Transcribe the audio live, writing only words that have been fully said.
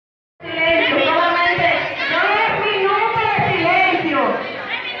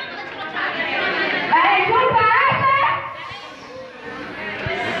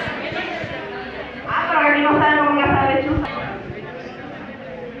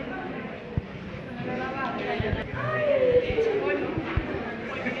Muy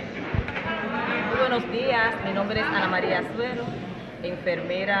buenos días, mi nombre es Ana María Suero,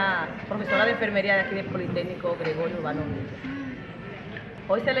 enfermera, profesora de enfermería de aquí del Politécnico Gregorio Urbano Gilbert.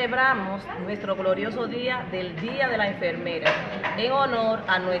 Hoy celebramos nuestro glorioso día del Día de la Enfermera, en honor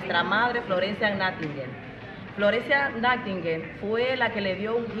a nuestra madre Florencia Nightingale. Florencia Nightingale fue la que le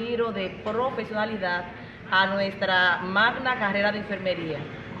dio un giro de profesionalidad a nuestra magna carrera de enfermería.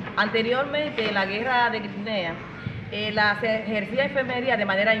 Anteriormente, en la guerra de Guinea, se ejercía enfermería de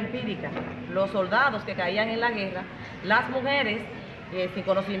manera empírica. Los soldados que caían en la guerra, las mujeres sin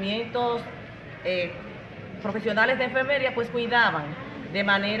conocimientos profesionales de enfermería, pues cuidaban de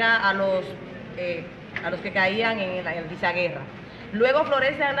manera a los que caían en dicha guerra. Luego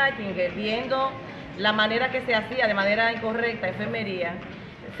Florencia Nightingale, viendo la manera que se hacía de manera incorrecta enfermería,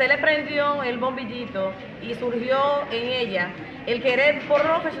 se le prendió el bombillito y surgió en ella el querer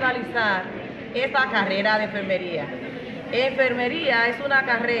profesionalizar esta carrera de enfermería. Enfermería es una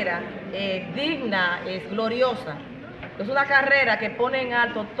carrera digna, es gloriosa. Es una carrera que pone en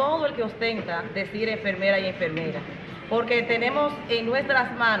alto todo el que ostenta decir enfermera y enfermera, porque tenemos en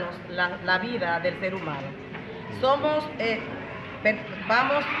nuestras manos la vida del ser humano.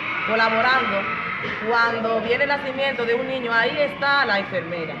 Vamos colaborando. Cuando viene el nacimiento de un niño, ahí está la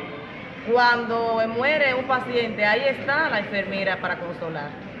enfermera. Cuando muere un paciente, ahí está la enfermera para consolar.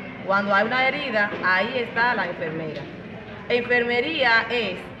 Cuando hay una herida, ahí está la enfermera. Enfermería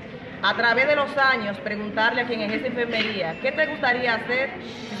es, a través de los años, preguntarle a quien ejerce enfermería, ¿qué te gustaría hacer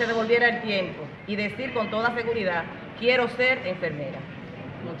si se devolviera el tiempo? Y decir con toda seguridad, quiero ser enfermera.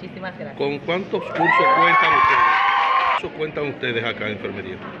 Muchísimas gracias. ¿Con cuántos cursos cuentan ustedes acá en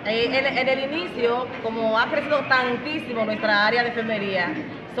enfermería? En el inicio, como ha crecido tantísimo nuestra área de enfermería,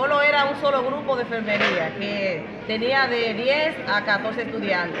 solo era un solo grupo de enfermería que tenía de 10 a 14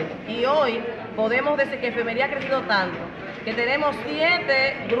 estudiantes. Y hoy podemos decir que enfermería ha crecido tanto que tenemos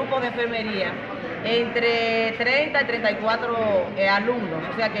 7 grupos de enfermería entre 30 y 34 alumnos.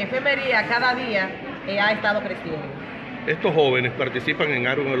 O sea que enfermería cada día ha estado creciendo. ¿Estos jóvenes participan en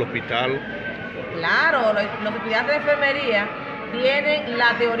algo en el hospital? Claro, los estudiantes de enfermería tienen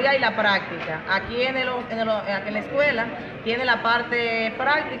la teoría y la práctica. Aquí en la escuela tiene la parte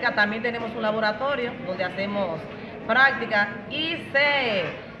práctica, también tenemos un laboratorio donde hacemos práctica y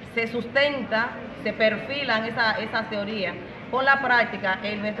se sustenta, se perfilan esas teorías con la práctica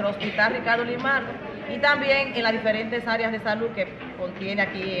en nuestro hospital Ricardo Limano y también en las diferentes áreas de salud que contiene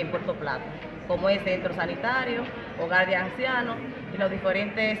aquí en Puerto Plata, como es centro sanitario, hogar de ancianos y los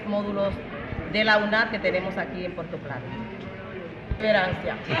diferentes módulos de la UNAD que tenemos aquí en Puerto Plata.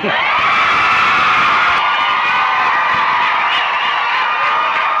 Esperanza.